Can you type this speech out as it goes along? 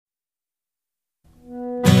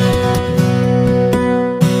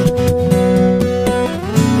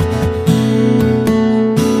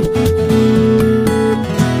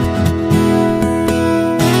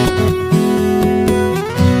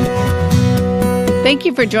Thank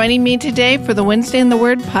you for joining me today for the Wednesday in the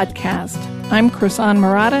Word podcast. I'm Chrisan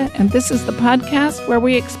Murata, and this is the podcast where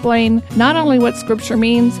we explain not only what Scripture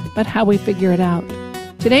means, but how we figure it out.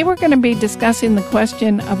 Today we're going to be discussing the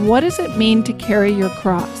question of what does it mean to carry your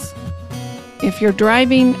cross? If you're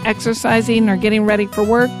driving, exercising, or getting ready for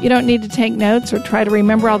work, you don't need to take notes or try to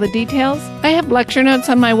remember all the details. I have lecture notes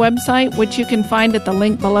on my website, which you can find at the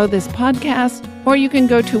link below this podcast, or you can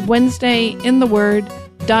go to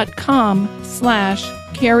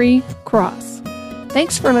wednesdayintheword.com/carrycross.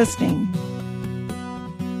 Thanks for listening.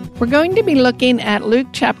 We're going to be looking at Luke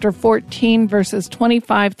chapter 14, verses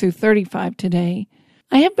 25 through 35 today.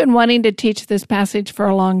 I have been wanting to teach this passage for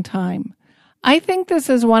a long time. I think this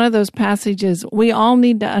is one of those passages we all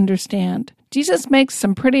need to understand. Jesus makes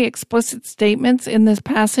some pretty explicit statements in this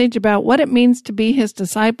passage about what it means to be his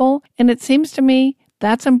disciple, and it seems to me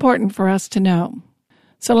that's important for us to know.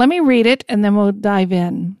 So let me read it, and then we'll dive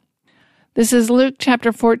in. This is Luke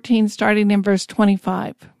chapter 14, starting in verse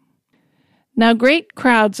 25. Now great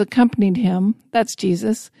crowds accompanied him, that's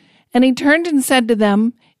Jesus, and he turned and said to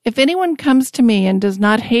them, "If anyone comes to me and does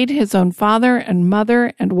not hate his own father and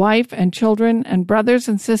mother and wife and children and brothers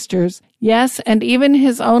and sisters, yes, and even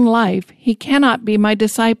his own life, he cannot be my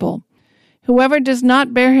disciple. Whoever does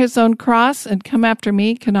not bear his own cross and come after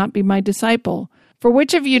me cannot be my disciple. For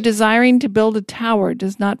which of you desiring to build a tower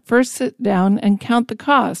does not first sit down and count the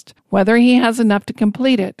cost, whether he has enough to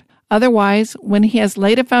complete it? Otherwise, when he has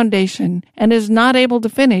laid a foundation and is not able to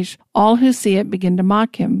finish, all who see it begin to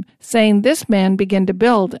mock him, saying, 'This man began to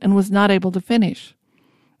build and was not able to finish.'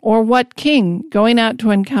 Or what king, going out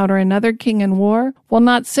to encounter another king in war, will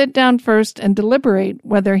not sit down first and deliberate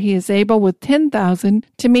whether he is able with 10,000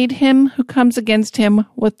 to meet him who comes against him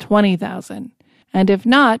with 20,000? And if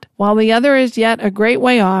not, while the other is yet a great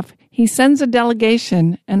way off, he sends a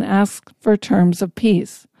delegation and asks for terms of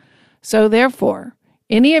peace. So therefore,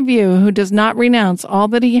 any of you who does not renounce all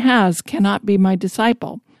that he has cannot be my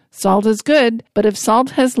disciple. Salt is good, but if salt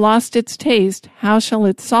has lost its taste, how shall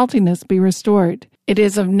its saltiness be restored? It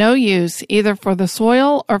is of no use either for the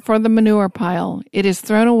soil or for the manure pile. It is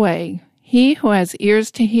thrown away. He who has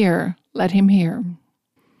ears to hear, let him hear."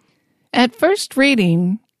 At first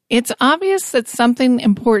reading, it's obvious that something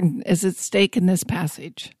important is at stake in this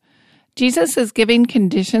passage. Jesus is giving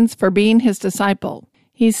conditions for being his disciple.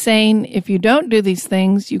 He's saying, if you don't do these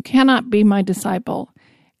things, you cannot be my disciple.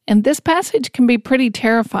 And this passage can be pretty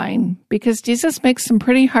terrifying because Jesus makes some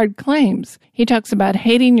pretty hard claims. He talks about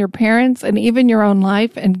hating your parents and even your own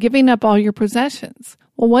life and giving up all your possessions.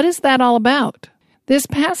 Well, what is that all about? This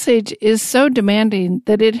passage is so demanding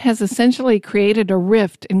that it has essentially created a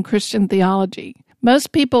rift in Christian theology.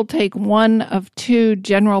 Most people take one of two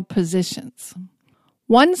general positions.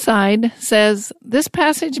 One side says this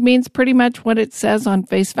passage means pretty much what it says on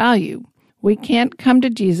face value. We can't come to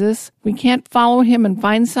Jesus, we can't follow him and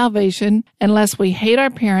find salvation unless we hate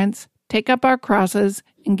our parents, take up our crosses,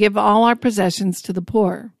 and give all our possessions to the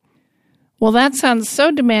poor. Well, that sounds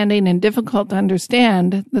so demanding and difficult to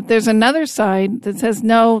understand that there's another side that says,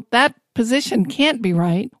 no, that position can't be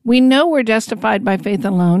right. We know we're justified by faith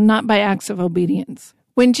alone, not by acts of obedience.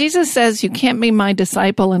 When Jesus says you can't be my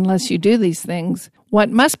disciple unless you do these things, what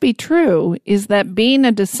must be true is that being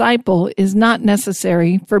a disciple is not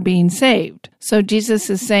necessary for being saved. So Jesus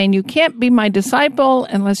is saying you can't be my disciple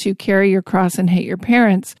unless you carry your cross and hate your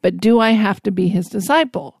parents, but do I have to be his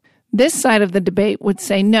disciple? This side of the debate would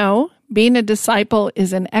say no, being a disciple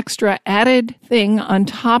is an extra added thing on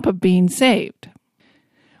top of being saved.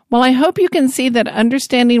 Well, I hope you can see that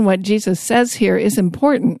understanding what Jesus says here is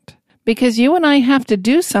important, because you and I have to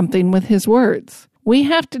do something with his words. We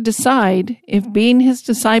have to decide if being his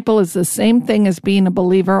disciple is the same thing as being a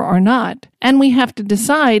believer or not, and we have to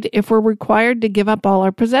decide if we're required to give up all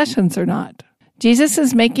our possessions or not. Jesus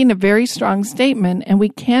is making a very strong statement, and we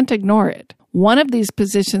can't ignore it. One of these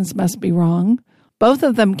positions must be wrong. Both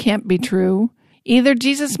of them can't be true. Either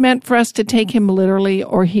Jesus meant for us to take him literally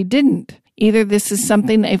or he didn't. Either this is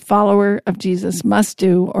something a follower of Jesus must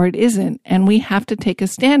do or it isn't, and we have to take a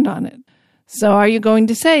stand on it. So are you going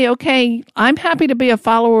to say, okay, I'm happy to be a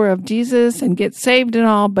follower of Jesus and get saved and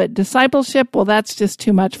all, but discipleship, well, that's just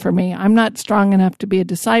too much for me. I'm not strong enough to be a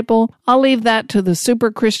disciple. I'll leave that to the super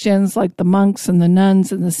Christians like the monks and the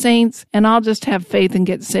nuns and the saints, and I'll just have faith and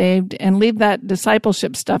get saved and leave that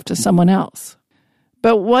discipleship stuff to someone else.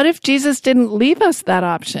 But what if Jesus didn't leave us that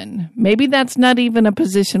option? Maybe that's not even a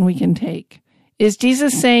position we can take. Is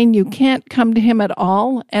Jesus saying you can't come to him at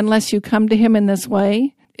all unless you come to him in this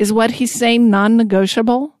way? Is what he's saying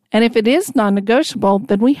non-negotiable? And if it is non-negotiable,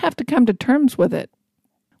 then we have to come to terms with it.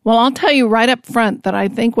 Well, I'll tell you right up front that I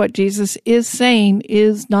think what Jesus is saying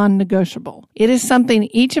is non-negotiable. It is something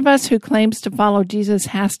each of us who claims to follow Jesus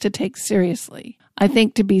has to take seriously. I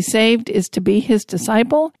think to be saved is to be his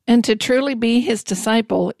disciple, and to truly be his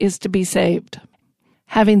disciple is to be saved.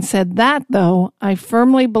 Having said that, though, I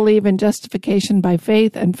firmly believe in justification by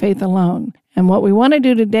faith and faith alone. And what we want to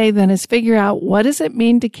do today then is figure out, what does it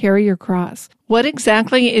mean to carry your cross? What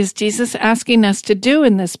exactly is Jesus asking us to do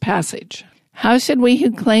in this passage? How should we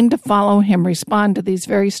who claim to follow him respond to these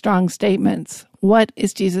very strong statements? What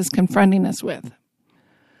is Jesus confronting us with?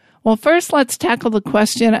 Well, first, let's tackle the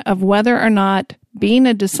question of whether or not being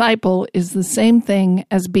a disciple is the same thing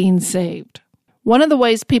as being saved. One of the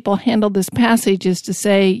ways people handle this passage is to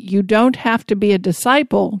say you don't have to be a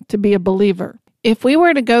disciple to be a believer. If we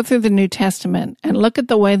were to go through the New Testament and look at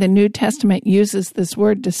the way the New Testament uses this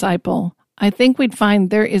word disciple, I think we'd find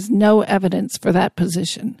there is no evidence for that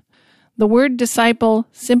position. The word disciple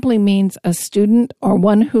simply means a student or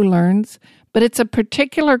one who learns, but it's a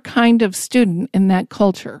particular kind of student in that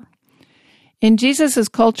culture. In Jesus'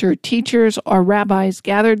 culture, teachers or rabbis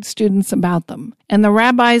gathered students about them, and the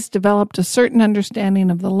rabbis developed a certain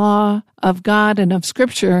understanding of the law, of God, and of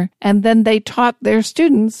Scripture, and then they taught their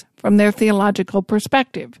students from their theological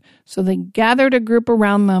perspective. So they gathered a group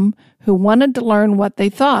around them who wanted to learn what they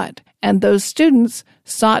thought, and those students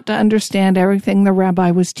sought to understand everything the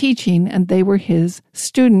rabbi was teaching, and they were his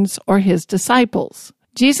students or his disciples.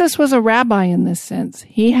 Jesus was a rabbi in this sense.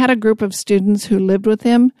 He had a group of students who lived with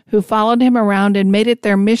him, who followed him around and made it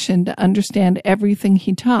their mission to understand everything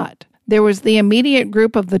he taught. There was the immediate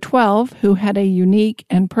group of the 12 who had a unique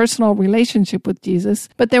and personal relationship with Jesus,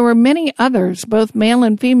 but there were many others, both male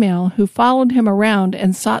and female, who followed him around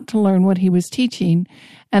and sought to learn what he was teaching,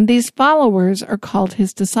 and these followers are called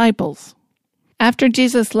his disciples. After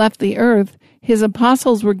Jesus left the earth, his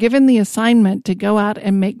apostles were given the assignment to go out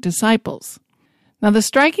and make disciples. Now, the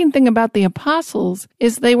striking thing about the apostles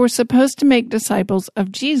is they were supposed to make disciples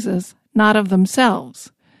of Jesus, not of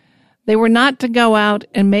themselves. They were not to go out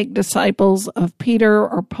and make disciples of Peter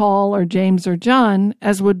or Paul or James or John,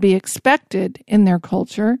 as would be expected in their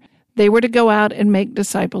culture. They were to go out and make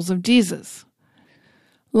disciples of Jesus.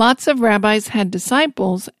 Lots of rabbis had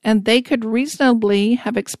disciples, and they could reasonably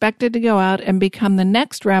have expected to go out and become the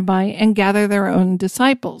next rabbi and gather their own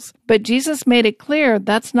disciples. But Jesus made it clear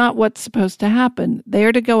that's not what's supposed to happen. They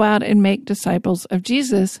are to go out and make disciples of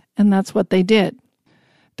Jesus, and that's what they did.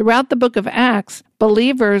 Throughout the book of Acts,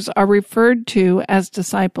 believers are referred to as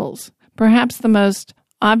disciples. Perhaps the most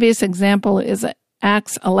obvious example is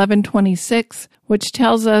Acts 11:26, which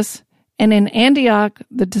tells us, "And in Antioch,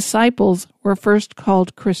 the disciples were first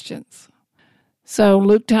called Christians." So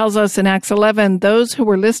Luke tells us in Acts 11, those who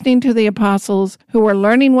were listening to the apostles, who were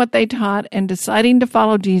learning what they taught and deciding to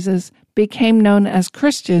follow Jesus, became known as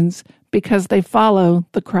Christians because they follow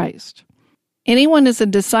the Christ. Anyone is a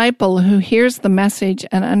disciple who hears the message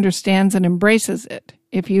and understands and embraces it.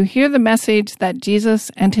 If you hear the message that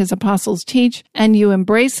Jesus and his apostles teach and you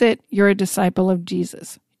embrace it, you're a disciple of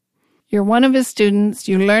Jesus. You're one of his students,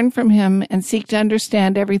 you learn from him, and seek to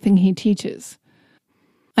understand everything he teaches.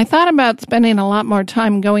 I thought about spending a lot more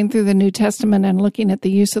time going through the New Testament and looking at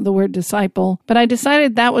the use of the word disciple, but I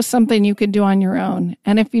decided that was something you could do on your own.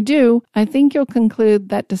 And if you do, I think you'll conclude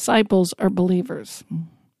that disciples are believers.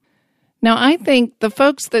 Now, I think the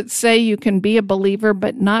folks that say you can be a believer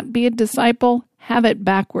but not be a disciple have it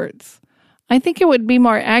backwards. I think it would be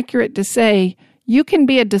more accurate to say you can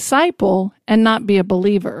be a disciple and not be a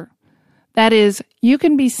believer. That is, you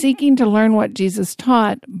can be seeking to learn what Jesus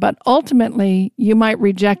taught, but ultimately you might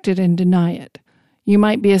reject it and deny it. You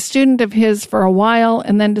might be a student of his for a while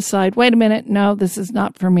and then decide, wait a minute, no, this is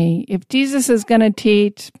not for me. If Jesus is going to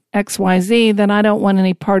teach XYZ, then I don't want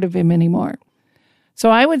any part of him anymore. So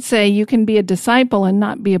I would say you can be a disciple and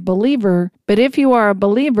not be a believer, but if you are a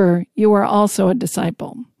believer, you are also a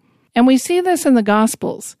disciple. And we see this in the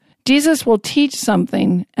Gospels. Jesus will teach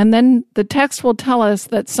something, and then the text will tell us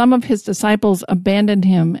that some of his disciples abandoned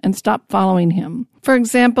him and stopped following him. For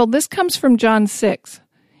example, this comes from John 6.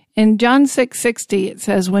 In John 6:60, it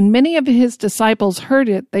says, "When many of his disciples heard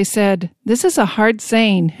it, they said, 'This is a hard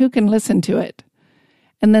saying. Who can listen to it?'"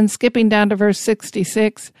 And then skipping down to verse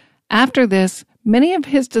 66, "After this, many of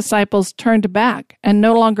his disciples turned back and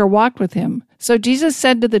no longer walked with him. So Jesus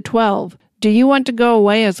said to the 12, 'Do you want to go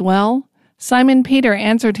away as well?' Simon Peter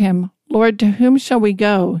answered him, 'Lord, to whom shall we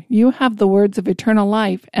go? You have the words of eternal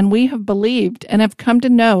life, and we have believed and have come to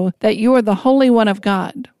know that you are the Holy One of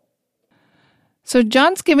God.'" So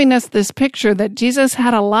John's giving us this picture that Jesus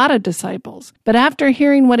had a lot of disciples, but after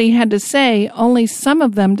hearing what he had to say, only some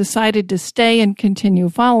of them decided to stay and continue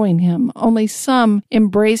following him. Only some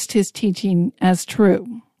embraced his teaching as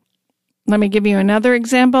true. Let me give you another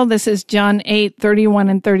example. This is John 8:31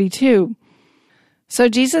 and 32. So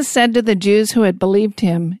Jesus said to the Jews who had believed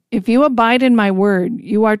him, "If you abide in my word,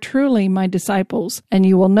 you are truly my disciples, and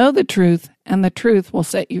you will know the truth, and the truth will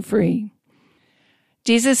set you free."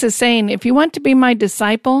 Jesus is saying, if you want to be my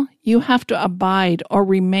disciple, you have to abide or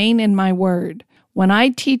remain in my word. When I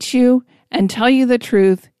teach you and tell you the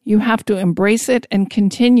truth, you have to embrace it and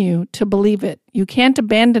continue to believe it. You can't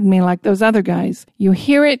abandon me like those other guys. You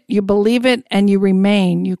hear it, you believe it, and you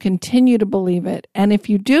remain. You continue to believe it. And if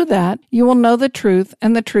you do that, you will know the truth,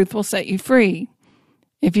 and the truth will set you free.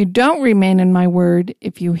 If you don't remain in my word,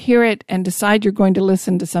 if you hear it and decide you're going to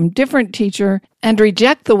listen to some different teacher and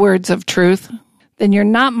reject the words of truth, then you're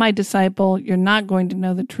not my disciple, you're not going to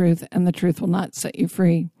know the truth, and the truth will not set you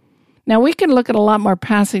free. Now, we can look at a lot more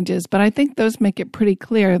passages, but I think those make it pretty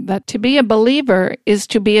clear that to be a believer is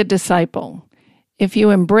to be a disciple. If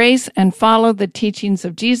you embrace and follow the teachings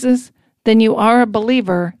of Jesus, then you are a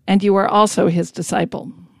believer and you are also his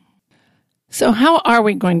disciple. So how are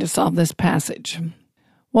we going to solve this passage?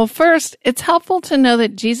 Well, first, it's helpful to know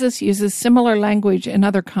that Jesus uses similar language in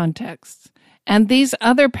other contexts. And these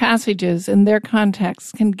other passages in their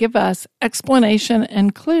context can give us explanation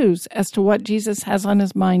and clues as to what Jesus has on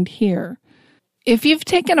his mind here. If you've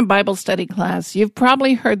taken a Bible study class, you've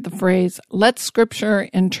probably heard the phrase, "Let Scripture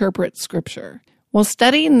interpret Scripture." Well,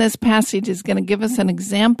 studying this passage is going to give us an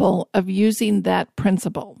example of using that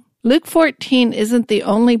principle. Luke 14 isn't the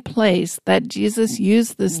only place that Jesus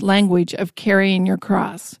used this language of carrying your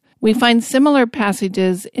cross. We find similar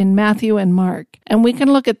passages in Matthew and Mark, and we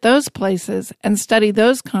can look at those places and study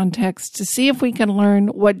those contexts to see if we can learn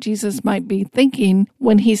what Jesus might be thinking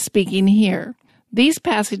when he's speaking here. These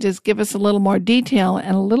passages give us a little more detail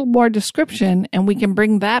and a little more description, and we can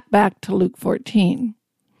bring that back to Luke 14.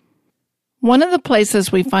 One of the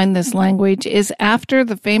places we find this language is after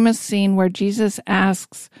the famous scene where Jesus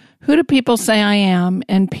asks, "Who do people say I am?"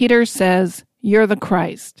 And Peter says, "You're the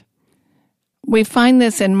Christ." We find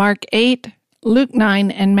this in Mark 8, Luke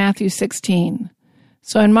 9, and Matthew 16.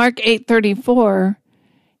 So in Mark 8:34,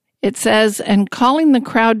 it says, "And calling the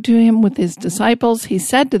crowd to him with his disciples, he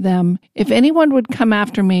said to them, 'If anyone would come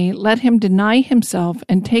after me, let him deny himself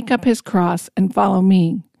and take up his cross and follow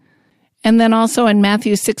me.'" And then also in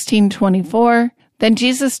Matthew 16:24, "Then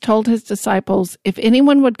Jesus told his disciples, 'If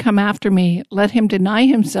anyone would come after me, let him deny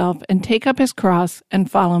himself and take up his cross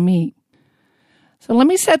and follow me.'" So let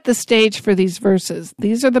me set the stage for these verses.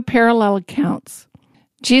 These are the parallel accounts.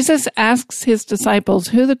 Jesus asks his disciples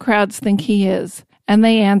who the crowds think he is, and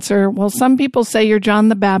they answer, "Well, some people say you're John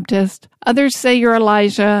the Baptist, others say you're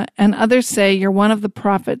Elijah, and others say you're one of the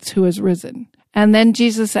prophets who has risen." And then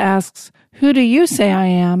Jesus asks, "Who do you say I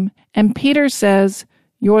am?" And Peter says,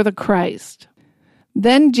 "You're the Christ."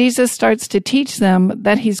 Then Jesus starts to teach them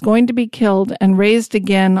that he's going to be killed and raised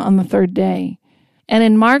again on the third day. And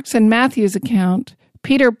in Mark's and Matthew's account,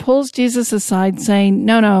 Peter pulls Jesus aside saying,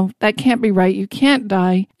 no, that can't be right. You can't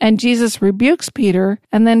die. And Jesus rebukes Peter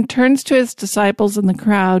and then turns to his disciples in the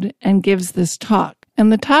crowd and gives this talk. And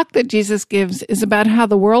the talk that Jesus gives is about how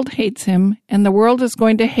the world hates him, and the world is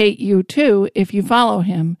going to hate you too if you follow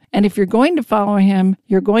him. And if you're going to follow him,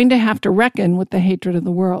 you're going to have to reckon with the hatred of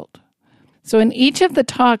the world. So in each of the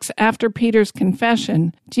talks after Peter's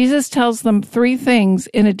confession, Jesus tells them three things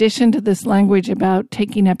in addition to this language about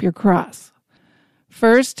taking up your cross.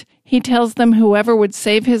 First, he tells them whoever would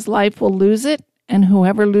save his life will lose it, and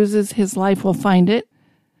whoever loses his life will find it.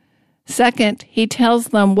 Second, he tells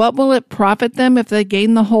them what will it profit them if they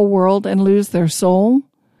gain the whole world and lose their soul.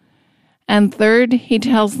 And third, he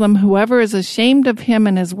tells them whoever is ashamed of him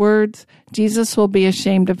and his words, Jesus will be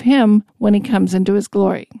ashamed of him when he comes into his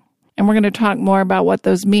glory. And we're going to talk more about what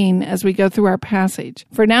those mean as we go through our passage.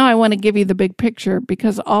 For now, I want to give you the big picture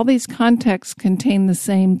because all these contexts contain the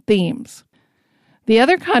same themes. The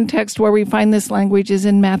other context where we find this language is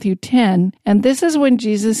in Matthew 10, and this is when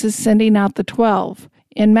Jesus is sending out the 12.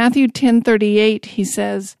 In Matthew 10:38, he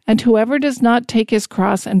says, "And whoever does not take his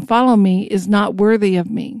cross and follow me is not worthy of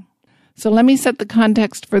me." So let me set the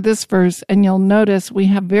context for this verse, and you'll notice we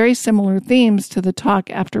have very similar themes to the talk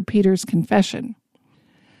after Peter's confession.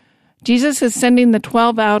 Jesus is sending the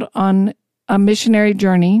 12 out on a missionary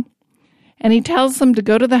journey, and he tells them to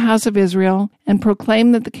go to the house of Israel and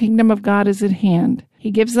proclaim that the kingdom of God is at hand. He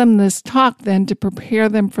gives them this talk then to prepare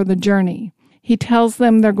them for the journey. He tells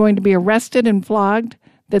them they're going to be arrested and flogged,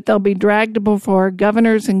 that they'll be dragged before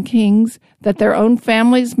governors and kings, that their own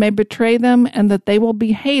families may betray them, and that they will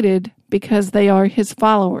be hated because they are his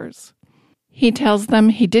followers. He tells them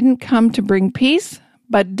he didn't come to bring peace,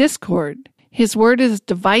 but discord. His word is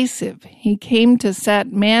divisive. He came to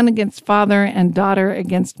set man against father and daughter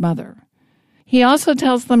against mother. He also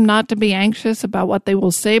tells them not to be anxious about what they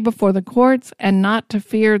will say before the courts and not to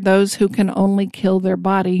fear those who can only kill their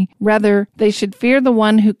body. Rather, they should fear the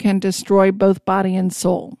one who can destroy both body and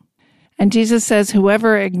soul. And Jesus says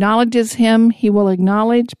whoever acknowledges him, he will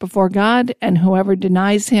acknowledge before God, and whoever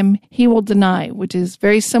denies him, he will deny, which is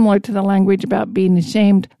very similar to the language about being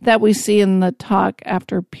ashamed that we see in the talk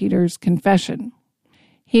after Peter's confession.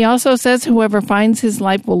 He also says whoever finds his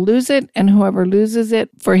life will lose it, and whoever loses it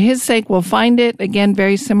for his sake will find it. Again,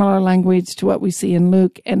 very similar language to what we see in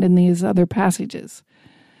Luke and in these other passages.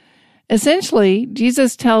 Essentially,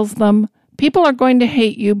 Jesus tells them, people are going to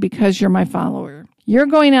hate you because you're my follower. You're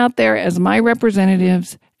going out there as my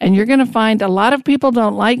representatives, and you're going to find a lot of people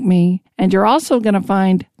don't like me, and you're also going to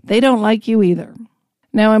find they don't like you either.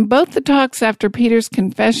 Now, in both the talks after Peter's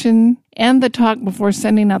confession and the talk before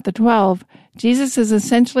sending out the 12, Jesus is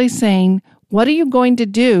essentially saying, what are you going to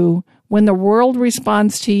do when the world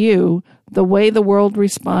responds to you the way the world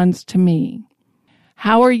responds to me?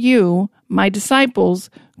 How are you, my disciples,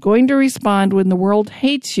 going to respond when the world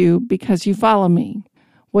hates you because you follow me?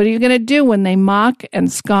 What are you going to do when they mock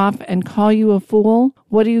and scoff and call you a fool?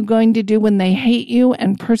 What are you going to do when they hate you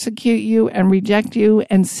and persecute you and reject you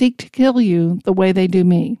and seek to kill you the way they do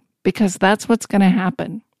me? Because that's what's going to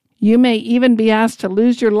happen. You may even be asked to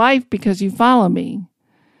lose your life because you follow me.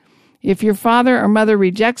 If your father or mother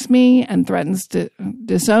rejects me and threatens to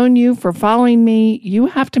disown you for following me, you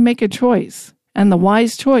have to make a choice, and the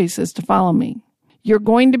wise choice is to follow me. You're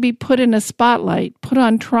going to be put in a spotlight, put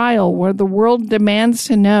on trial where the world demands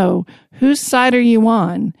to know whose side are you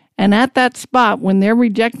on. And at that spot, when they're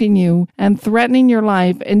rejecting you and threatening your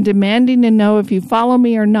life and demanding to know if you follow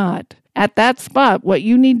me or not, at that spot, what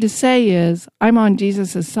you need to say is, I'm on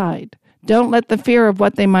Jesus' side. Don't let the fear of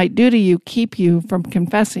what they might do to you keep you from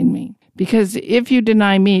confessing me. Because if you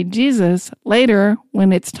deny me, Jesus, later,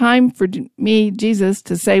 when it's time for me, Jesus,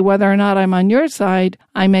 to say whether or not I'm on your side,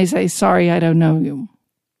 I may say, sorry, I don't know you.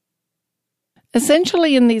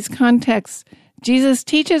 Essentially, in these contexts, Jesus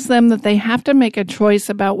teaches them that they have to make a choice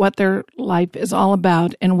about what their life is all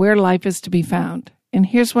about and where life is to be found. And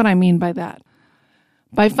here's what I mean by that.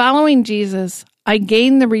 By following Jesus, I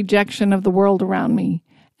gain the rejection of the world around me.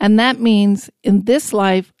 And that means in this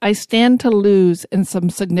life, I stand to lose in some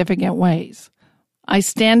significant ways. I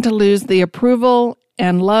stand to lose the approval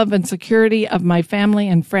and love and security of my family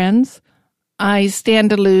and friends. I stand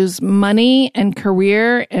to lose money and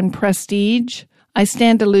career and prestige. I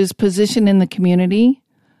stand to lose position in the community.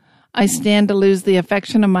 I stand to lose the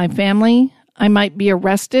affection of my family. I might be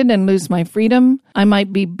arrested and lose my freedom. I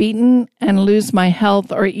might be beaten and lose my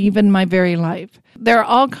health or even my very life. There are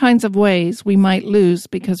all kinds of ways we might lose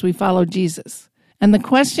because we follow Jesus. And the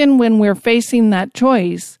question when we're facing that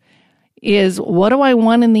choice is, what do I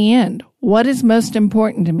want in the end? What is most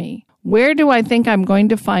important to me? Where do I think I'm going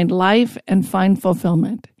to find life and find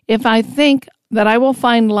fulfillment? If I think that I will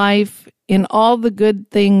find life in all the good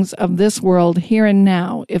things of this world here and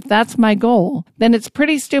now, if that's my goal, then it's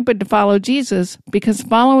pretty stupid to follow Jesus because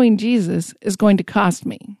following Jesus is going to cost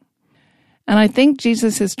me. And I think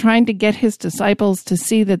Jesus is trying to get his disciples to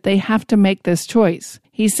see that they have to make this choice.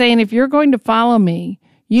 He's saying, if you're going to follow me,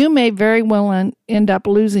 you may very well end up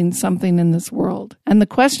losing something in this world. And the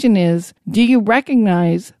question is, do you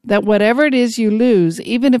recognize that whatever it is you lose,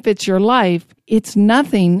 even if it's your life, it's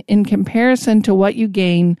nothing in comparison to what you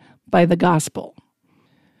gain by the gospel?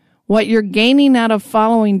 What you're gaining out of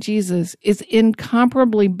following Jesus is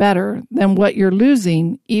incomparably better than what you're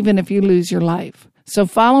losing, even if you lose your life. So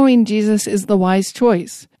following Jesus is the wise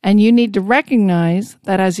choice. And you need to recognize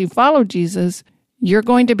that as you follow Jesus, you're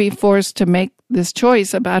going to be forced to make this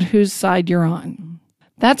choice about whose side you're on.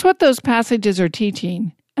 That's what those passages are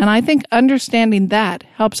teaching. And I think understanding that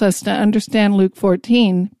helps us to understand Luke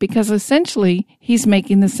 14, because essentially he's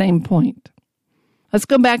making the same point. Let's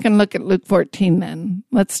go back and look at Luke 14 then.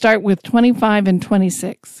 Let's start with 25 and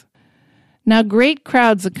 26. Now great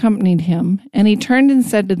crowds accompanied him, and he turned and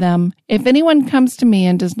said to them, if anyone comes to me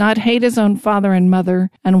and does not hate his own father and mother,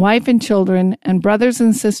 and wife and children, and brothers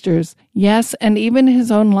and sisters, yes, and even his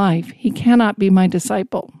own life, he cannot be my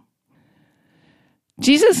disciple.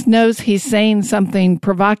 Jesus knows he's saying something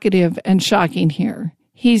provocative and shocking here.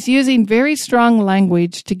 He's using very strong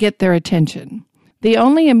language to get their attention. The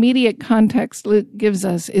only immediate context Luke gives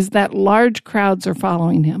us is that large crowds are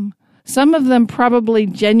following him. Some of them probably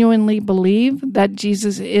genuinely believe that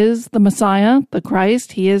Jesus is the Messiah, the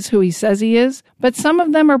Christ. He is who he says he is. But some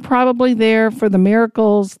of them are probably there for the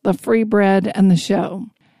miracles, the free bread, and the show.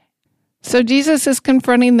 So Jesus is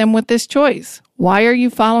confronting them with this choice. Why are you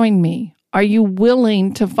following me? Are you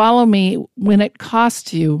willing to follow me when it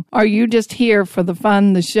costs you? Are you just here for the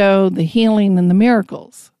fun, the show, the healing, and the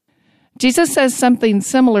miracles? Jesus says something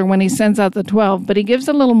similar when he sends out the 12, but he gives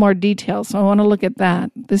a little more detail, so I want to look at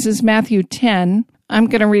that. This is Matthew 10. I'm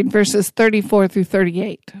going to read verses 34 through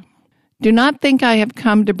 38. Do not think I have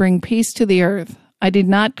come to bring peace to the earth. I did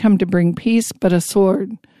not come to bring peace, but a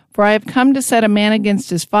sword. For I have come to set a man against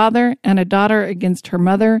his father, and a daughter against her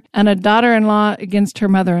mother, and a daughter-in-law against her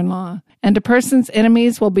mother-in-law. And a person's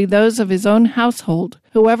enemies will be those of his own household.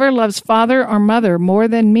 Whoever loves father or mother more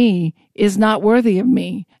than me is not worthy of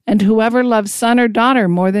me. And whoever loves son or daughter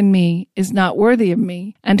more than me is not worthy of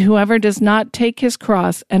me. And whoever does not take his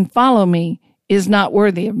cross and follow me is not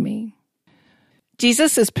worthy of me.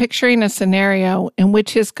 Jesus is picturing a scenario in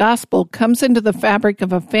which his gospel comes into the fabric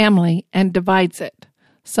of a family and divides it.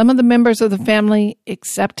 Some of the members of the family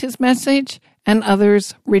accept his message and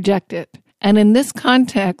others reject it. And in this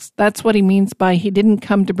context, that's what he means by he didn't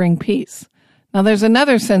come to bring peace. Now, there's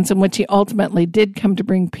another sense in which he ultimately did come to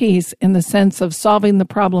bring peace in the sense of solving the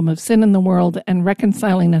problem of sin in the world and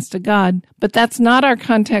reconciling us to God, but that's not our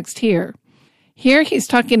context here. Here he's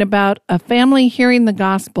talking about a family hearing the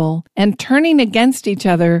gospel and turning against each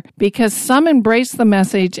other because some embrace the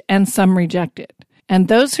message and some reject it. And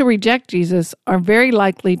those who reject Jesus are very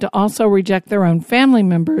likely to also reject their own family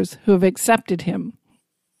members who have accepted him.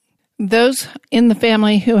 Those in the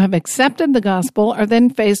family who have accepted the gospel are then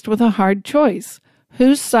faced with a hard choice.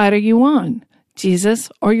 Whose side are you on, Jesus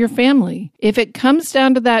or your family? If it comes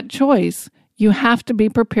down to that choice, you have to be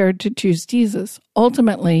prepared to choose Jesus.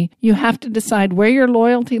 Ultimately, you have to decide where your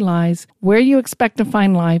loyalty lies, where you expect to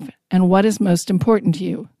find life, and what is most important to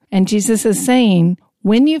you. And Jesus is saying,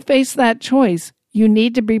 when you face that choice, you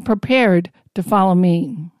need to be prepared to follow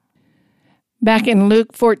me. Back in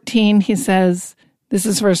Luke 14, he says, this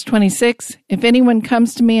is verse 26, if anyone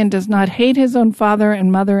comes to me and does not hate his own father and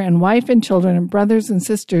mother and wife and children and brothers and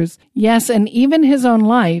sisters, yes, and even his own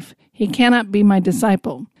life, he cannot be my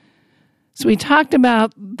disciple. So we talked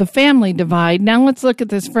about the family divide. Now let's look at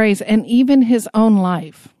this phrase, and even his own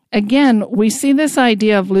life. Again, we see this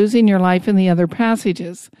idea of losing your life in the other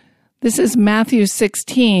passages. This is Matthew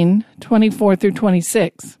 16, 24 through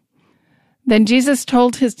 26. Then Jesus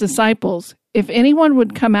told his disciples, if anyone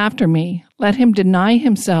would come after me, let him deny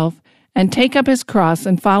himself and take up his cross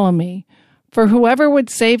and follow me. For whoever would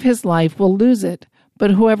save his life will lose it,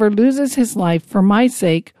 but whoever loses his life for my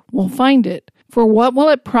sake will find it. For what will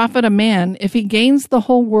it profit a man if he gains the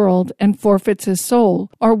whole world and forfeits his soul?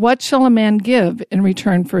 Or what shall a man give in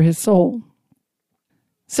return for his soul?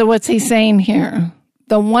 So what's he saying here?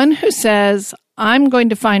 The one who says, I'm going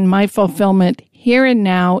to find my fulfillment here and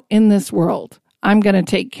now in this world. I'm going to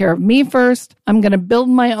take care of me first. I'm going to build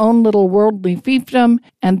my own little worldly fiefdom,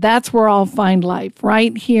 and that's where I'll find life,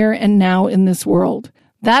 right here and now in this world.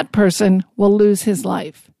 That person will lose his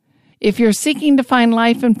life. If you're seeking to find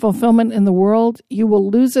life and fulfillment in the world, you will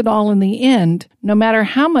lose it all in the end, no matter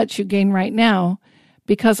how much you gain right now,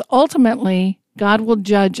 because ultimately, God will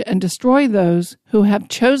judge and destroy those who have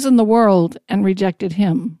chosen the world and rejected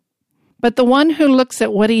him. But the one who looks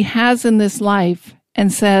at what he has in this life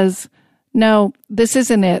and says, no, this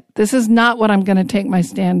isn't it. This is not what I'm going to take my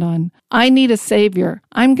stand on. I need a Savior.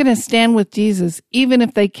 I'm going to stand with Jesus even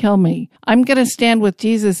if they kill me. I'm going to stand with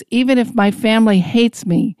Jesus even if my family hates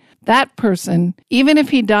me. That person, even if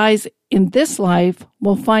he dies in this life,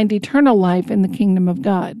 will find eternal life in the kingdom of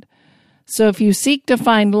God. So if you seek to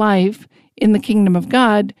find life in the kingdom of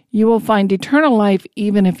God, you will find eternal life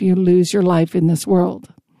even if you lose your life in this world.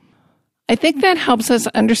 I think that helps us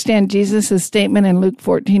understand Jesus' statement in Luke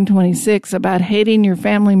 14:26 about hating your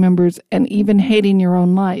family members and even hating your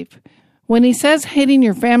own life. When he says hating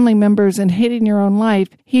your family members and hating your own life,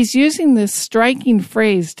 he's using this striking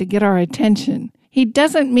phrase to get our attention. He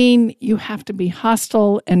doesn't mean you have to be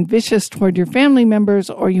hostile and vicious toward your family members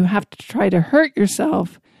or you have to try to hurt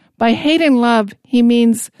yourself. By hate and love, he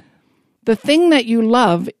means the thing that you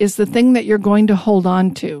love is the thing that you're going to hold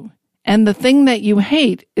on to. And the thing that you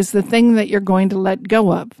hate is the thing that you're going to let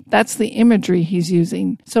go of. That's the imagery he's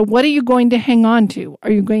using. So what are you going to hang on to? Are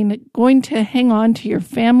you going to hang on to your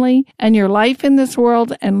family and your life in this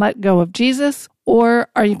world and let go of Jesus? Or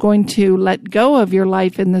are you going to let go of your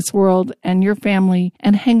life in this world and your family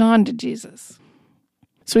and hang on to Jesus?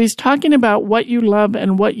 So he's talking about what you love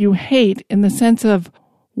and what you hate in the sense of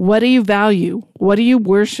what do you value? What do you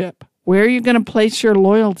worship? Where are you going to place your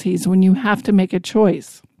loyalties when you have to make a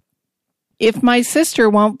choice? If my sister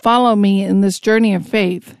won't follow me in this journey of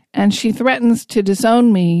faith, and she threatens to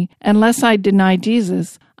disown me unless I deny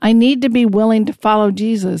Jesus, I need to be willing to follow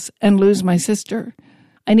Jesus and lose my sister.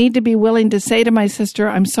 I need to be willing to say to my sister,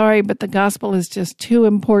 I'm sorry, but the gospel is just too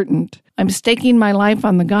important. I'm staking my life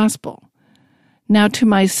on the gospel. Now, to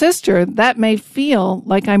my sister, that may feel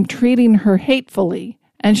like I'm treating her hatefully,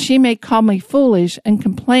 and she may call me foolish and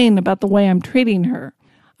complain about the way I'm treating her.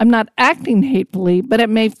 I'm not acting hatefully, but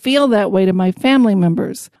it may feel that way to my family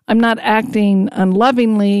members. I'm not acting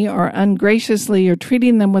unlovingly or ungraciously or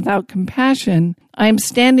treating them without compassion. I am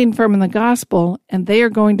standing firm in the gospel, and they are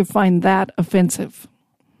going to find that offensive.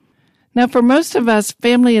 Now, for most of us,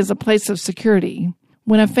 family is a place of security.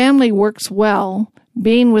 When a family works well,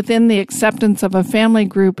 being within the acceptance of a family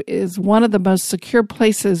group is one of the most secure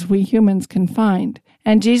places we humans can find.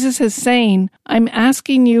 And Jesus is saying, I'm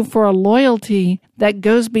asking you for a loyalty that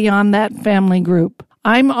goes beyond that family group.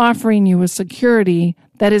 I'm offering you a security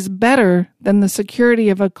that is better than the security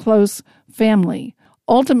of a close family.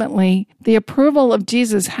 Ultimately, the approval of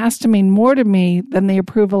Jesus has to mean more to me than the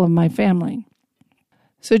approval of my family.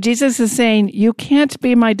 So Jesus is saying, you can't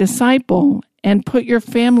be my disciple and put your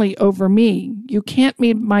family over me. You can't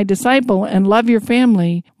be my disciple and love your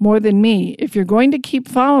family more than me. If you're going to keep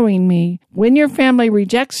following me, when your family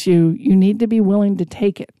rejects you, you need to be willing to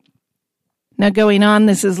take it. Now going on,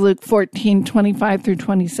 this is Luke 14:25 through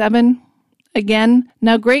 27. Again,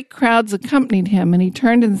 now great crowds accompanied him, and he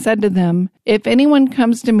turned and said to them, if anyone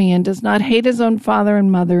comes to me and does not hate his own father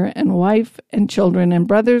and mother and wife and children and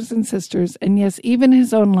brothers and sisters, and yes, even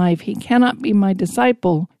his own life, he cannot be my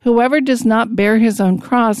disciple. Whoever does not bear his own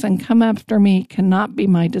cross and come after me cannot be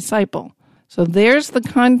my disciple. So there's the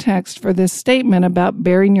context for this statement about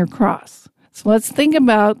bearing your cross. So let's think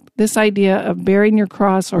about this idea of bearing your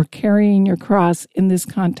cross or carrying your cross in this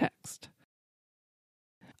context.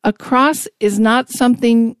 A cross is not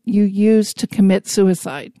something you use to commit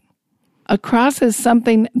suicide. A cross is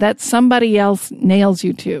something that somebody else nails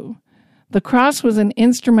you to. The cross was an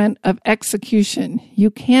instrument of execution. You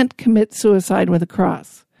can't commit suicide with a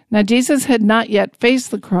cross. Now, Jesus had not yet faced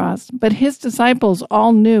the cross, but his disciples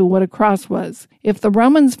all knew what a cross was. If the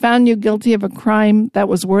Romans found you guilty of a crime that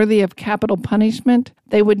was worthy of capital punishment,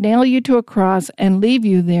 they would nail you to a cross and leave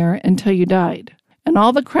you there until you died. And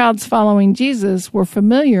all the crowds following Jesus were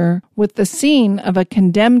familiar with the scene of a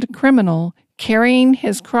condemned criminal carrying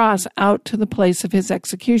his cross out to the place of his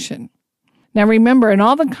execution. Now remember, in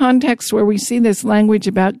all the contexts where we see this language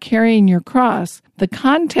about carrying your cross, the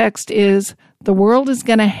context is the world is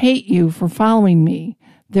going to hate you for following me.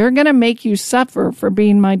 They're going to make you suffer for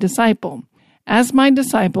being my disciple. As my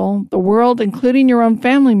disciple, the world, including your own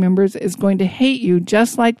family members, is going to hate you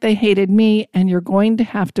just like they hated me, and you're going to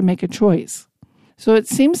have to make a choice. So it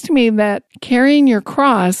seems to me that carrying your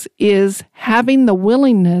cross is having the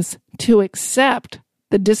willingness to accept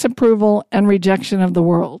the disapproval and rejection of the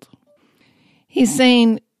world. He's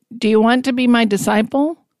saying, do you want to be my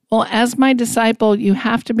disciple? Well, as my disciple, you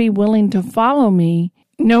have to be willing to follow me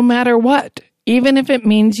no matter what, even if it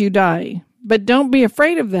means you die. But don't be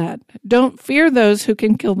afraid of that. Don't fear those who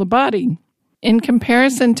can kill the body. In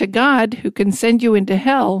comparison to God, who can send you into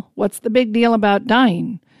hell, what's the big deal about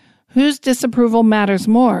dying? Whose disapproval matters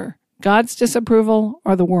more, God's disapproval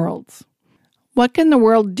or the world's? What can the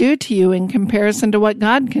world do to you in comparison to what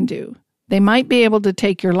God can do? They might be able to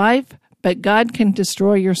take your life, but God can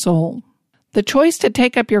destroy your soul. The choice to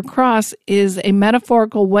take up your cross is a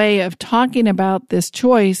metaphorical way of talking about this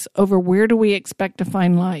choice over where do we expect to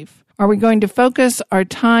find life. Are we going to focus our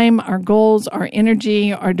time, our goals, our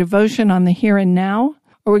energy, our devotion on the here and now?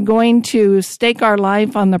 Are we going to stake our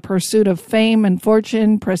life on the pursuit of fame and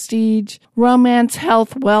fortune, prestige, romance,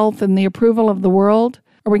 health, wealth, and the approval of the world?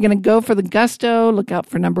 Are we going to go for the gusto, look out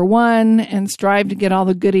for number one, and strive to get all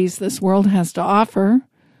the goodies this world has to offer?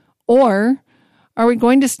 Or are we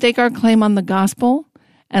going to stake our claim on the gospel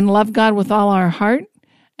and love God with all our heart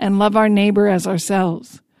and love our neighbor as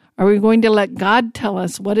ourselves? Are we going to let God tell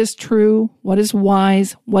us what is true, what is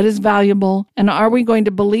wise, what is valuable, and are we going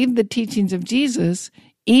to believe the teachings of Jesus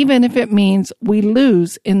even if it means we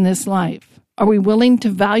lose in this life? Are we willing to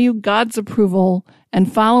value God's approval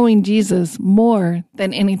and following Jesus more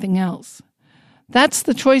than anything else? That's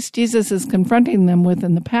the choice Jesus is confronting them with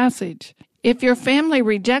in the passage. If your family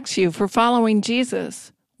rejects you for following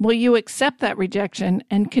Jesus, will you accept that rejection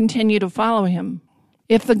and continue to follow him?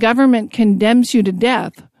 If the government condemns you to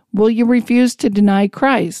death, will you refuse to deny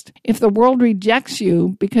Christ? If the world rejects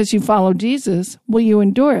you because you follow Jesus, will you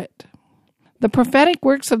endure it? The prophetic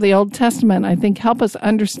works of the Old Testament, I think, help us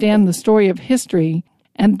understand the story of history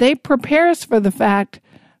And they prepare us for the fact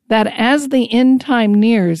that as the end time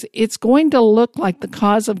nears, it's going to look like the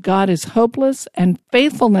cause of God is hopeless and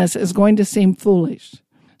faithfulness is going to seem foolish.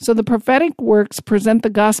 So the prophetic works present the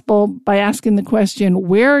gospel by asking the question,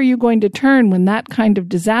 where are you going to turn when that kind of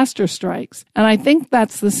disaster strikes? And I think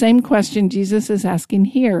that's the same question Jesus is asking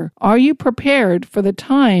here. Are you prepared for the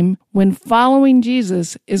time when following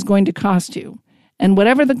Jesus is going to cost you? And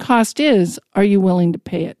whatever the cost is, are you willing to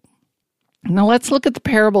pay it? Now let's look at the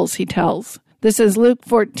parables he tells. This is Luke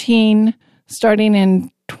 14, starting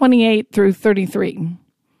in 28 through 33.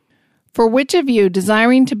 For which of you,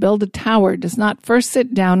 desiring to build a tower, does not first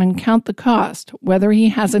sit down and count the cost, whether he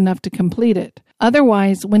has enough to complete it?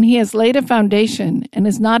 Otherwise, when he has laid a foundation and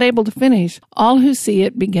is not able to finish, all who see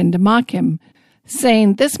it begin to mock him,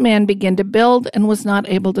 saying, This man began to build and was not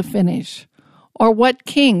able to finish. Or what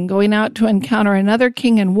king, going out to encounter another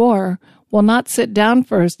king in war, will not sit down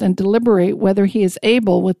first and deliberate whether he is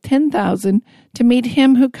able with 10,000 to meet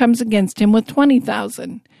him who comes against him with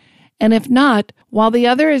 20,000? And if not, while the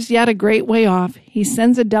other is yet a great way off, he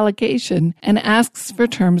sends a delegation and asks for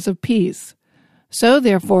terms of peace. So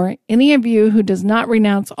therefore, any of you who does not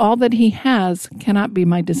renounce all that he has cannot be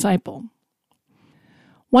my disciple.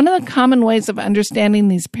 One of the common ways of understanding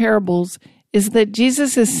these parables is that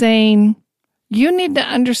Jesus is saying, you need to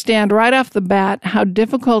understand right off the bat how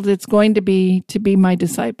difficult it's going to be my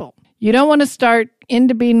disciple. You don't want to start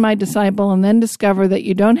into being my disciple and then discover that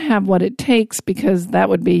you don't have what it takes, because that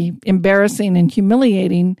would be embarrassing and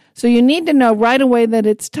humiliating. So you need to know right away that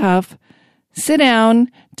it's tough. Sit down,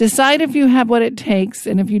 decide if you have what it takes,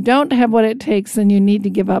 and if you don't have what it takes, then you need to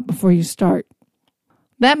give up before you start.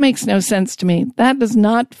 That makes no sense to me. That does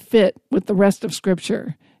not fit with the rest of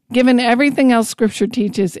Scripture. Given everything else Scripture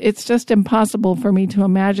teaches, it's just impossible for me to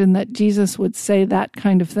imagine that Jesus would say that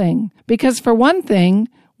kind of thing. Because for one thing,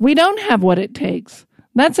 we don't have what it takes.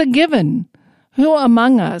 That's a given. Who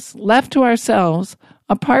among us, left to ourselves,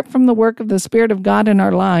 apart from the work of the Spirit of God in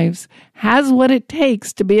our lives, has what it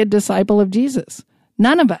takes to be a disciple of Jesus?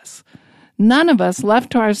 None of us. None of us,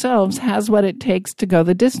 left to ourselves, has what it takes to go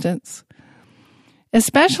the distance.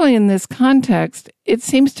 Especially in this context, it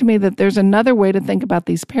seems to me that there's another way to think about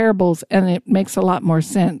these parables, and it makes a lot more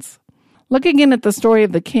sense. Look again at the story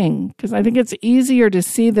of the king, because I think it's easier to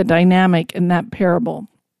see the dynamic in that parable.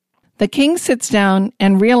 The king sits down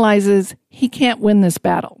and realizes he can't win this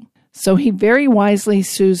battle, so he very wisely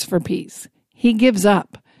sues for peace. He gives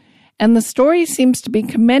up, and the story seems to be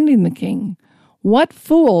commending the king. What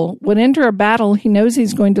fool would enter a battle he knows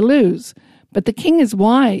he's going to lose? But the king is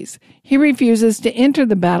wise. He refuses to enter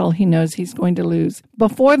the battle he knows he's going to lose.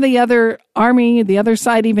 Before the other army, the other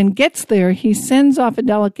side even gets there, he sends off a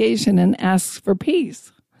delegation and asks for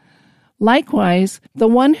peace. Likewise, the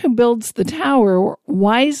one who builds the tower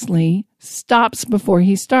wisely stops before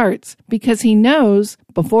he starts, because he knows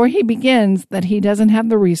before he begins that he doesn't have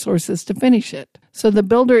the resources to finish it. So the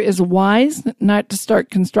builder is wise not to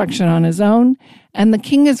start construction on his own, and the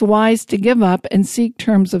king is wise to give up and seek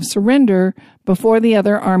terms of surrender before the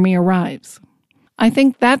other army arrives. I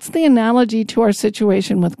think that's the analogy to our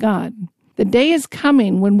situation with God. The day is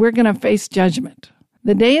coming when we're going to face judgment.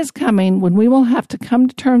 The day is coming when we will have to come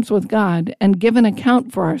to terms with God and give an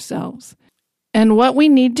account for ourselves. And what we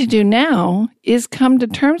need to do now is come to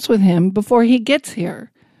terms with him before he gets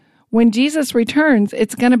here. When Jesus returns,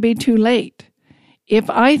 it's going to be too late. If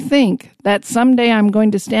I think that someday I'm going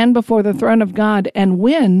to stand before the throne of God and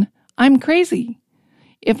win, I'm crazy.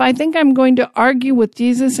 If I think I'm going to argue with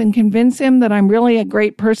Jesus and convince him that I'm really a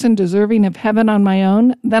great person deserving of heaven on my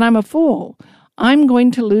own, then I'm a fool. I'm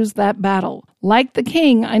going to lose that battle. Like the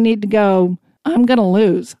king, I need to go, I'm going to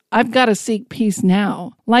lose. I've got to seek peace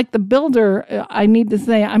now. Like the builder, I need to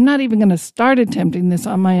say, I'm not even going to start attempting this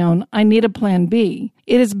on my own. I need a plan B.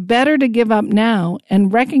 It is better to give up now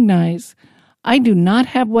and recognize I do not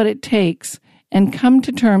have what it takes and come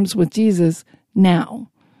to terms with Jesus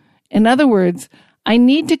now. In other words, I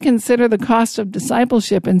need to consider the cost of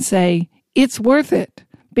discipleship and say, it's worth it,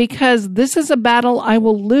 because this is a battle I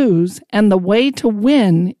will lose, and the way to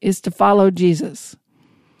win is to follow Jesus.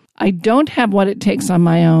 I don't have what it takes on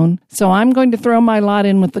my own, so I'm going to throw my lot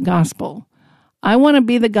in with the gospel. I want to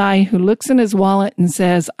be the guy who looks in his wallet and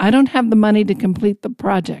says, I don't have the money to complete the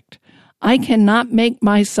project. I cannot make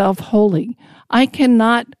myself holy. I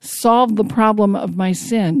cannot solve the problem of my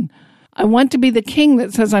sin. I want to be the king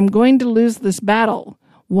that says, I'm going to lose this battle.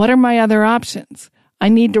 What are my other options? I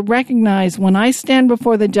need to recognize when I stand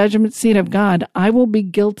before the judgment seat of God, I will be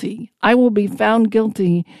guilty. I will be found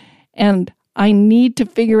guilty, and I need to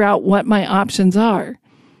figure out what my options are.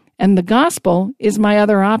 And the gospel is my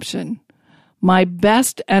other option. My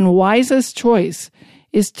best and wisest choice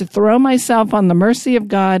is to throw myself on the mercy of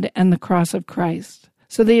God and the cross of Christ.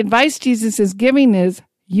 So the advice Jesus is giving is,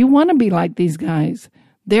 you want to be like these guys.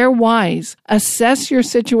 They're wise. Assess your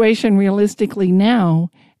situation realistically now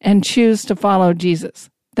and choose to follow Jesus.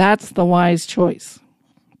 That's the wise choice.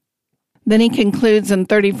 Then he concludes in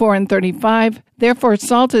 34 and 35, therefore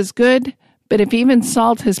salt is good, but if even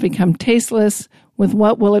salt has become tasteless, with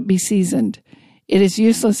what will it be seasoned? It is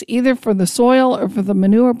useless either for the soil or for the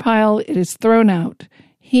manure pile. It is thrown out.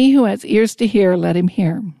 He who has ears to hear, let him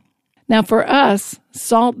hear. Now for us,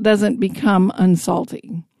 salt doesn't become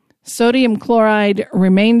unsalty. Sodium chloride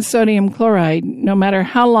remains sodium chloride no matter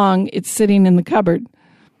how long it's sitting in the cupboard.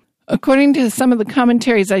 According to some of the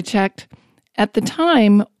commentaries I checked, at the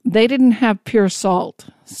time, they didn't have pure salt.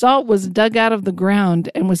 Salt was dug out of the ground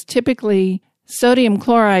and was typically sodium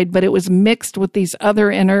chloride, but it was mixed with these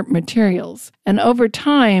other inert materials. And over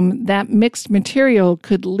time, that mixed material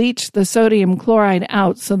could leach the sodium chloride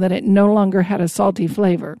out so that it no longer had a salty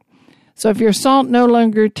flavor. So if your salt no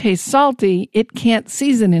longer tastes salty, it can't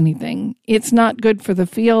season anything. It's not good for the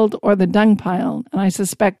field or the dung pile. And I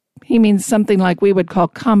suspect he means something like we would call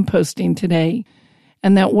composting today.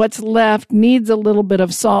 And that what's left needs a little bit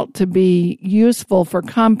of salt to be useful for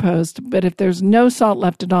compost, but if there's no salt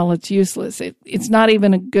left at all, it's useless. It's not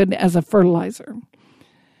even good as a fertilizer.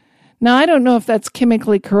 Now, I don't know if that's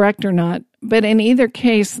chemically correct or not, but in either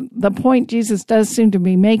case, the point Jesus does seem to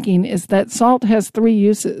be making is that salt has three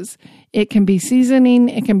uses. It can be seasoning,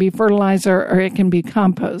 it can be fertilizer, or it can be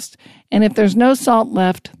compost. And if there's no salt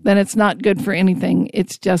left, then it's not good for anything.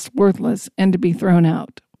 It's just worthless and to be thrown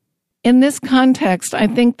out. In this context, I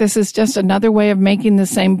think this is just another way of making the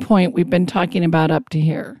same point we've been talking about up to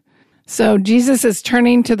here. So Jesus is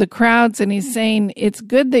turning to the crowds and he's saying, it's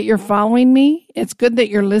good that you're following me. It's good that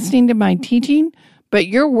you're listening to my teaching, but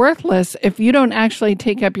you're worthless if you don't actually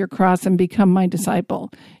take up your cross and become my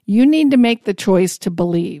disciple. You need to make the choice to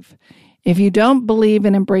believe. If you don't believe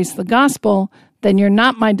and embrace the gospel, then you're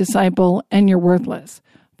not my disciple and you're worthless.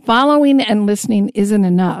 Following and listening isn't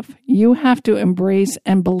enough. You have to embrace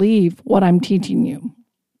and believe what I'm teaching you.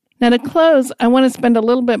 Now to close, I want to spend a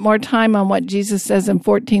little bit more time on what Jesus says in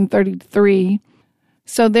 14:33.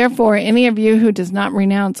 So therefore, any of you who does not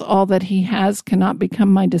renounce all that he has cannot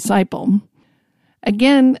become my disciple.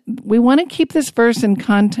 Again, we want to keep this verse in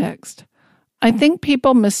context. I think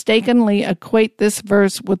people mistakenly equate this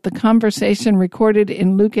verse with the conversation recorded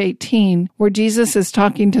in Luke 18, where Jesus is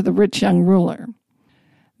talking to the rich young ruler.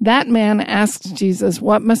 That man asks Jesus,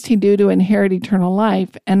 what must he do to inherit eternal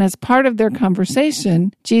life? And as part of their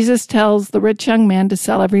conversation, Jesus tells the rich young man to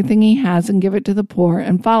sell everything he has and give it to the poor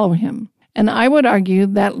and follow him. And I would argue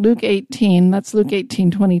that Luke 18, that's Luke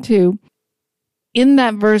 18:22, in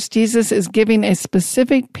that verse, Jesus is giving a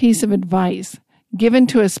specific piece of advice given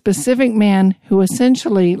to a specific man who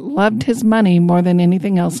essentially loved his money more than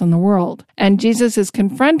anything else in the world. And Jesus is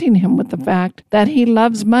confronting him with the fact that he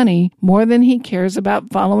loves money more than he cares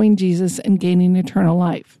about following Jesus and gaining eternal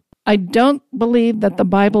life. I don't believe that the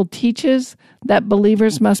Bible teaches that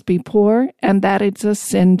believers must be poor and that it's a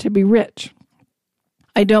sin to be rich.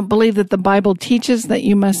 I don't believe that the Bible teaches that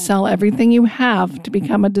you must sell everything you have to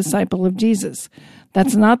become a disciple of Jesus.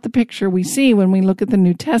 That's not the picture we see when we look at the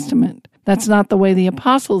New Testament. That's not the way the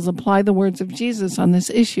apostles apply the words of Jesus on this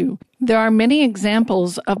issue. There are many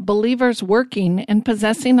examples of believers working and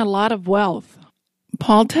possessing a lot of wealth.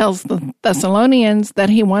 Paul tells the Thessalonians that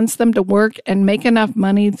he wants them to work and make enough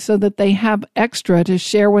money so that they have extra to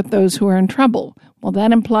share with those who are in trouble. Well,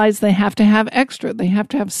 that implies they have to have extra. They have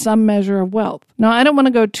to have some measure of wealth. Now, I don't want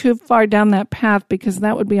to go too far down that path because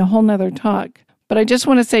that would be a whole nother talk. But I just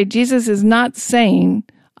want to say Jesus is not saying,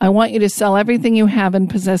 I want you to sell everything you have and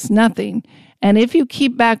possess nothing. And if you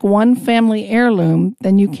keep back one family heirloom,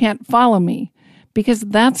 then you can't follow me. Because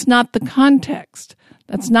that's not the context.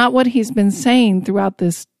 That's not what he's been saying throughout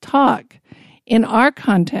this talk. In our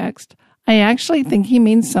context, I actually think he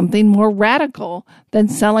means something more radical than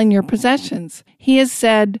selling your possessions. He has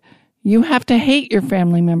said, you have to hate your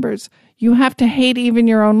family members. You have to hate even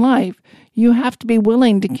your own life. You have to be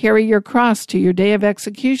willing to carry your cross to your day of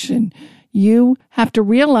execution. You have to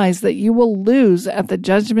realize that you will lose at the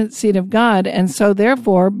judgment seat of God, and so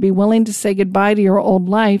therefore be willing to say goodbye to your old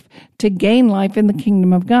life to gain life in the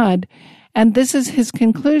kingdom of God. And this is his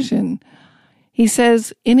conclusion. He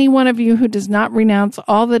says, any one of you who does not renounce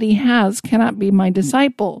all that he has cannot be my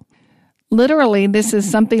disciple. Literally, this is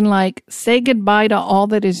something like, say goodbye to all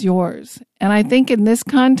that is yours. And I think in this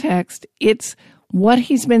context, it's what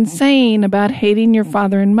he's been saying about hating your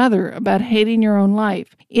father and mother, about hating your own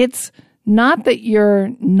life. It's not that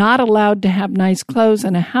you're not allowed to have nice clothes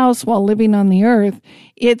and a house while living on the earth.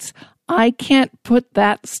 It's, I can't put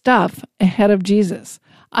that stuff ahead of Jesus.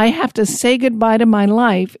 I have to say goodbye to my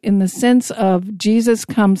life in the sense of Jesus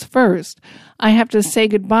comes first. I have to say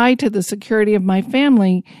goodbye to the security of my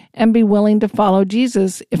family and be willing to follow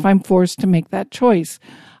Jesus if I'm forced to make that choice.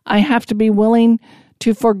 I have to be willing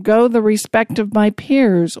to forego the respect of my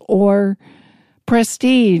peers or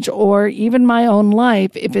prestige or even my own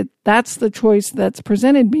life if that's the choice that's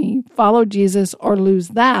presented me. Follow Jesus or lose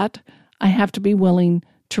that. I have to be willing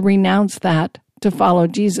to renounce that to follow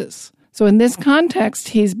Jesus. So in this context,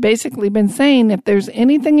 he's basically been saying if there's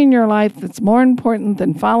anything in your life that's more important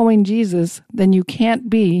than following Jesus, then you can't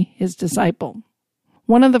be his disciple.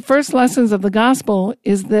 One of the first lessons of the gospel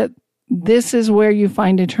is that this is where you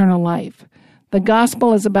find eternal life. The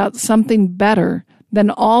gospel is about something better than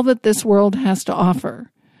all that this world has to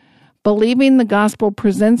offer. Believing the gospel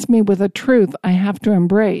presents me with a truth I have to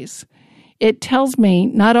embrace. It tells me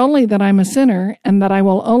not only that I'm a sinner and that I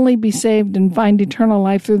will only be saved and find eternal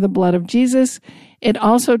life through the blood of Jesus, it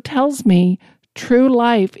also tells me true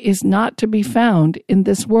life is not to be found in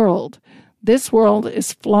this world. This world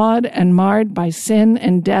is flawed and marred by sin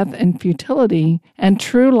and death and futility, and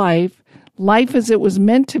true life, life as it was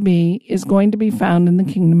meant to be, is going to be found in the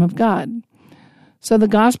kingdom of God. So the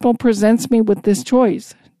gospel presents me with this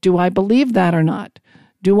choice. Do I believe that or not?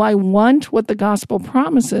 Do I want what the gospel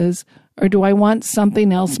promises, or do I want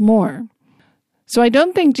something else more? So I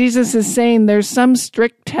don't think Jesus is saying there's some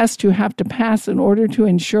strict test you have to pass in order to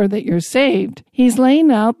ensure that you're saved. He's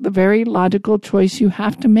laying out the very logical choice you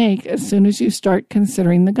have to make as soon as you start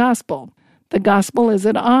considering the gospel. The gospel is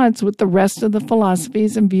at odds with the rest of the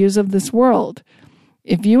philosophies and views of this world.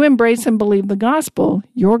 If you embrace and believe the gospel,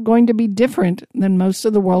 you're going to be different than most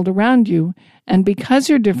of the world around you. And because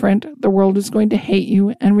you're different, the world is going to hate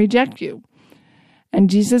you and reject you. And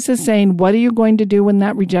Jesus is saying, what are you going to do when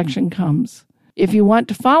that rejection comes? If you want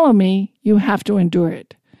to follow me, you have to endure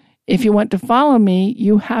it. If you want to follow me,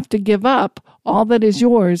 you have to give up all that is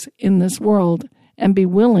yours in this world and be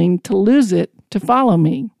willing to lose it to follow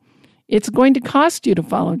me. It's going to cost you to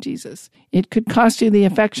follow Jesus. It could cost you the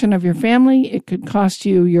affection of your family. It could cost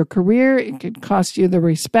you your career. It could cost you the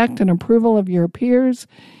respect and approval of your peers.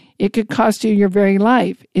 It could cost you your very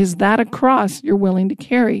life. Is that a cross you're willing to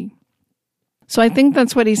carry? So I think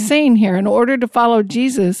that's what he's saying here. In order to follow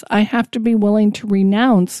Jesus, I have to be willing to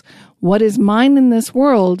renounce what is mine in this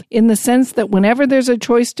world, in the sense that whenever there's a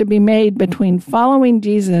choice to be made between following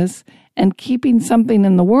Jesus and keeping something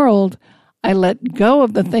in the world, I let go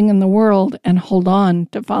of the thing in the world and hold on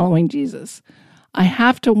to following Jesus. I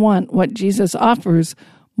have to want what Jesus offers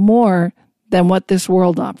more than what this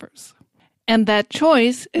world offers. And that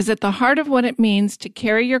choice is at the heart of what it means to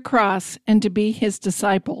carry your cross and to be his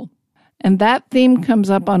disciple. And that theme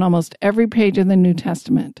comes up on almost every page of the New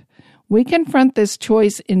Testament. We confront this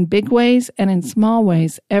choice in big ways and in small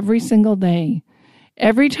ways every single day.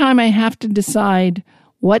 Every time I have to decide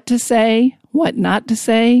what to say, what not to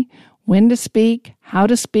say, when to speak, how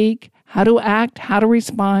to act, how to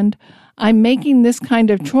respond, I'm making this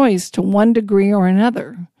kind of choice to one degree or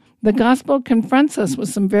another. The gospel confronts us with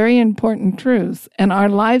some very important truths, and our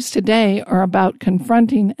lives today are about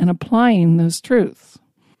confronting and applying those truths.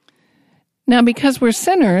 Now, because we're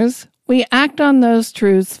sinners, we act on those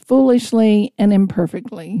truths foolishly and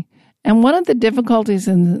imperfectly. And one of the difficulties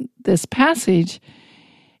in this passage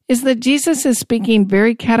is that Jesus is speaking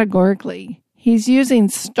very categorically. He's using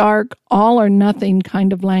stark, all or nothing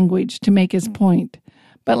kind of language to make his point.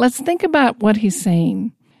 But let's think about what he's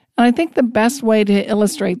saying. And I think the best way to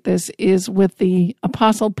illustrate this is with the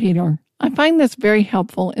Apostle Peter. I find this very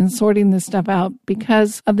helpful in sorting this stuff out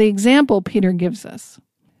because of the example Peter gives us.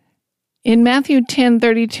 In Matthew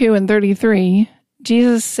 10:32 and 33,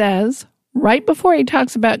 Jesus says, right before he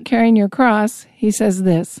talks about carrying your cross, he says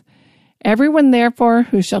this, "Everyone therefore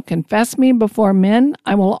who shall confess me before men,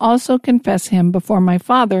 I will also confess him before my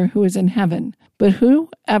Father who is in heaven. But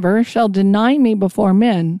whoever shall deny me before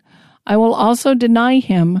men, I will also deny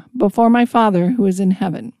him before my Father who is in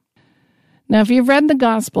heaven." Now, if you've read the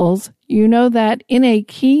Gospels, you know that in a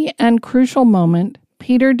key and crucial moment,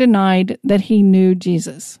 Peter denied that he knew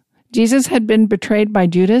Jesus. Jesus had been betrayed by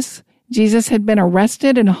Judas. Jesus had been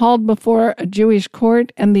arrested and hauled before a Jewish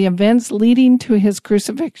court, and the events leading to his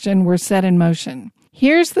crucifixion were set in motion.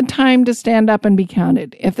 Here's the time to stand up and be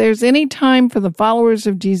counted. If there's any time for the followers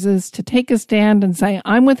of Jesus to take a stand and say,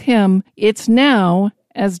 I'm with him, it's now,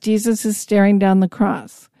 as Jesus is staring down the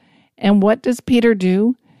cross. And what does Peter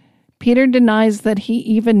do? Peter denies that he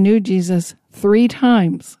even knew Jesus 3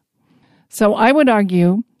 times. So I would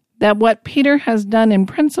argue that what Peter has done in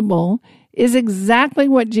principle is exactly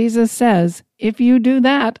what Jesus says. If you do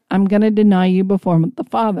that, I'm going to deny you before the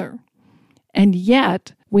Father. And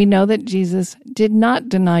yet, we know that Jesus did not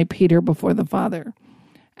deny Peter before the Father.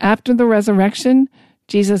 After the resurrection,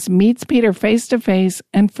 Jesus meets Peter face to face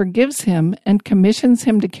and forgives him and commissions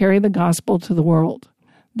him to carry the gospel to the world.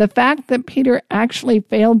 The fact that Peter actually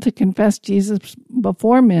failed to confess Jesus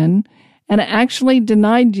before men and actually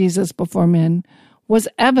denied Jesus before men was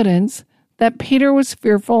evidence that Peter was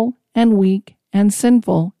fearful and weak and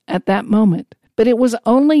sinful at that moment. But it was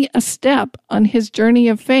only a step on his journey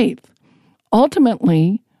of faith.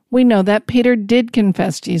 Ultimately, we know that Peter did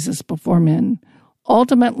confess Jesus before men.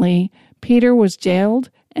 Ultimately, Peter was jailed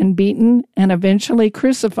and beaten and eventually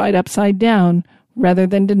crucified upside down rather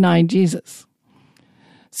than deny Jesus.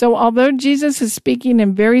 So although Jesus is speaking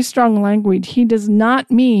in very strong language, he does not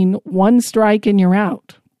mean one strike and you're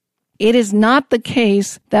out. It is not the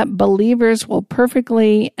case that believers will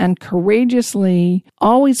perfectly and courageously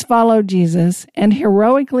always follow Jesus and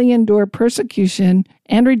heroically endure persecution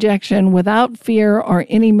and rejection without fear or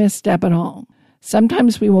any misstep at all.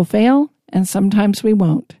 Sometimes we will fail and sometimes we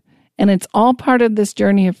won't. And it's all part of this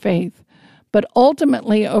journey of faith. But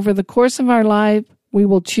ultimately, over the course of our life, we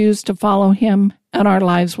will choose to follow him and our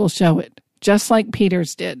lives will show it, just like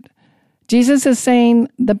Peter's did. Jesus is saying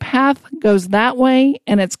the path goes that way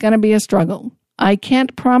and it's going to be a struggle. I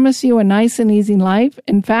can't promise you a nice and easy life.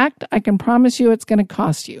 In fact, I can promise you it's going to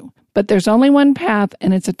cost you. But there's only one path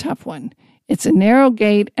and it's a tough one. It's a narrow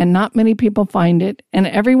gate and not many people find it. And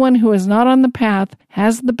everyone who is not on the path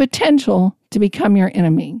has the potential to become your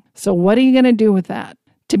enemy. So what are you going to do with that?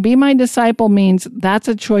 To be my disciple means that's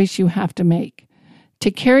a choice you have to make. To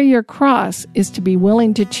carry your cross is to be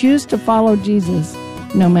willing to choose to follow Jesus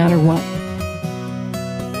no matter what.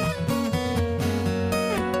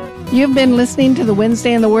 You've been listening to the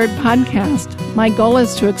Wednesday in the Word podcast. My goal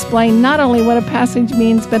is to explain not only what a passage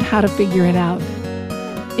means, but how to figure it out.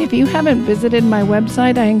 If you haven't visited my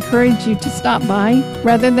website, I encourage you to stop by.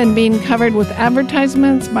 Rather than being covered with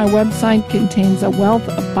advertisements, my website contains a wealth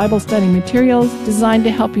of Bible study materials designed to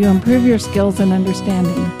help you improve your skills and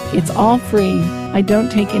understanding. It's all free. I don't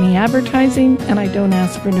take any advertising, and I don't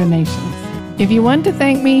ask for donations. If you want to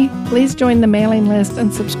thank me, please join the mailing list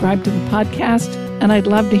and subscribe to the podcast, and I'd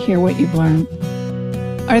love to hear what you've learned.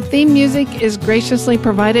 Our theme music is graciously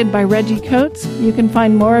provided by Reggie Coates. You can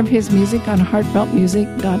find more of his music on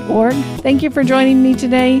heartfeltmusic.org. Thank you for joining me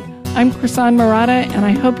today. I'm Krisan Murata, and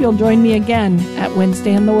I hope you'll join me again at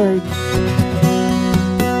Wednesday in the Word.